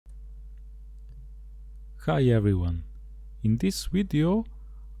Hi everyone, in this video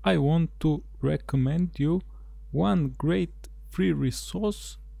I want to recommend you one great free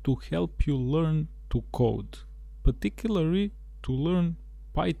resource to help you learn to code, particularly to learn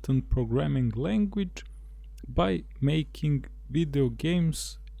Python programming language by making video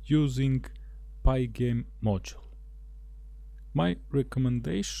games using Pygame module. My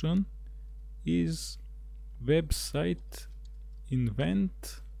recommendation is website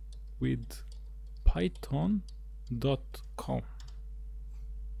invent with python.com.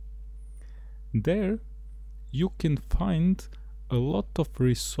 There you can find a lot of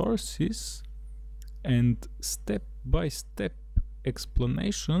resources and step-by-step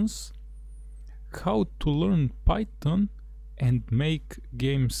explanations how to learn Python and make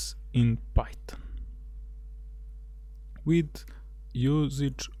games in Python with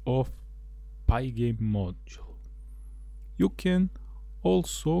usage of Pygame module. You can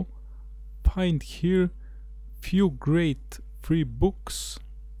also find here few great free books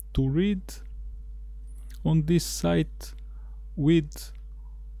to read on this site with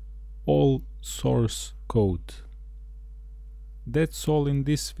all source code. That's all in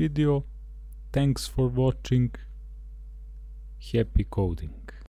this video. Thanks for watching. Happy coding.